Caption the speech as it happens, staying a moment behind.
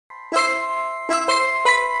Why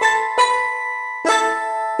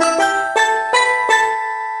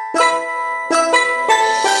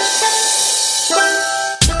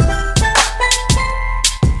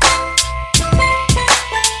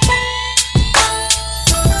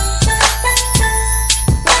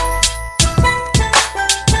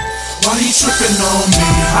you trippin' on me?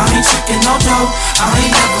 I ain't trickin' no dough. I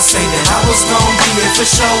ain't never say that I was gon' be here for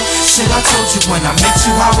show. Shit, I told you when I met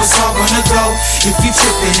you how it's all gonna go. If you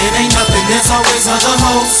trippin', it ain't nothing, there's always other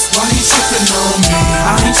hoes. Why you trippin' on me?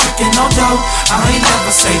 I ain't trickin' no dough. I ain't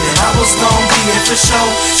never say that I was gon' be here for show.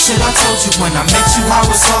 Shit, I told you when I met you how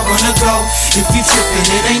it's all gonna go. If you trippin',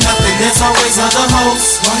 it ain't nothing, there's always other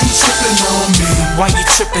hoes. Why you trippin' on me? Why you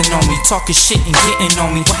trippin' on me? Talking shit and getting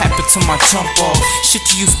on me. What happened to my jump off? Shit,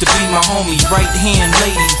 you used to be my homie, right hand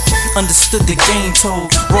lady. Understood the game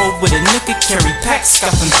told. Rolled with a nigga, carry packs,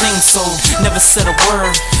 got them things sold. Never said a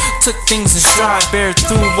word, took things in stride. Bared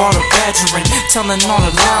through all the badgering, telling all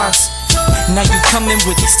the lies. Now you coming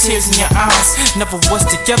with these tears in your eyes. Never was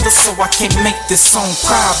together, so I can't make this song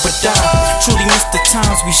proud. But I truly miss the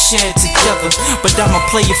times we shared together. But I'm a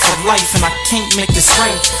player for life, and I can't make this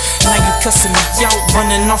right. Now you cussing me out,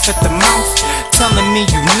 running off at the mouth, telling me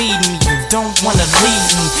you need me, you don't wanna leave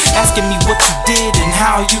me, asking me what you did and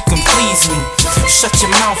how you can please me. Shut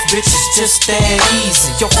your mouth, bitch, it's just that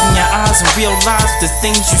easy. Open your eyes and realize the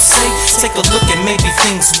things you say. Take a look and maybe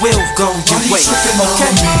things will go your way.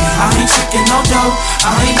 Okay? I ain't trickin' no dough.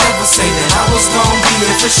 I ain't never say that I was gon' be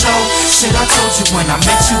here for show. Shit, I told you when I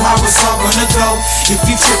met you how it's all gonna go. If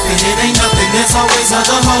you trippin', it ain't nothing, there's always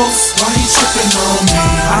other hoes. Why you trippin' on me?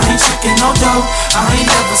 I ain't trickin' no dough. I ain't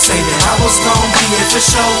never say that I was gon' be here for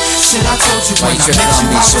show. Shit, I told you when I met you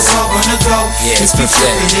how it's all gonna go. If you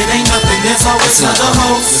trippin', it ain't nothing, there's always other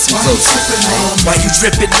hoes. Why you trippin' on me? Why you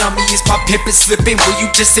trippin' on me? Is my pimpin' slippin'? Will you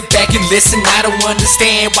just sit back and listen? I don't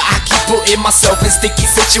understand why I keep putting myself in sticky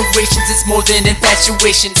situations. It's more than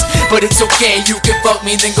infatuations, but it's okay. You can fuck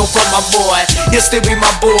me, then go fuck my boy. He'll still be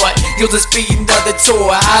my boy, you'll just be another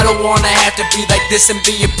toy. I don't wanna have to be like this and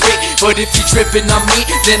be a prick, but if you trippin' on me,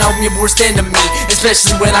 then I'm your worst enemy.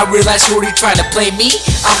 Especially when I realize shorty tried to play me.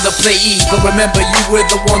 I'm the playee, but remember you were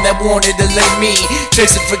the one that wanted to lay me.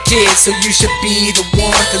 Tricks are for kids, so you should be the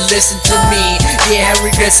one to listen to me. Yeah, I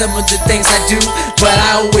regret some of the things I do, but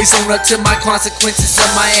I always own up to my consequences of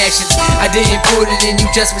my actions. I didn't put it in you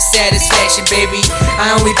just for satisfaction, baby.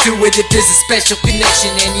 I only do it if there's a special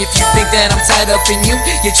connection. And if you think that I'm tied up in you,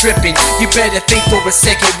 you're tripping. You better think for a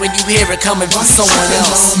second when you hear it coming from someone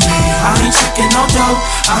else. I ain't trickin' no dough.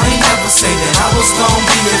 I ain't never say that I was gon'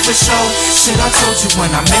 be here for show. Shit, I told you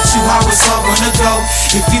when I met you how it's all gonna go.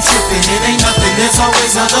 If you trippin', it ain't nothing, there's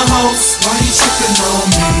always other hoes. Why you trippin' on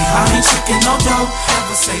me? I ain't trickin' no dough.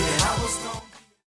 Never say that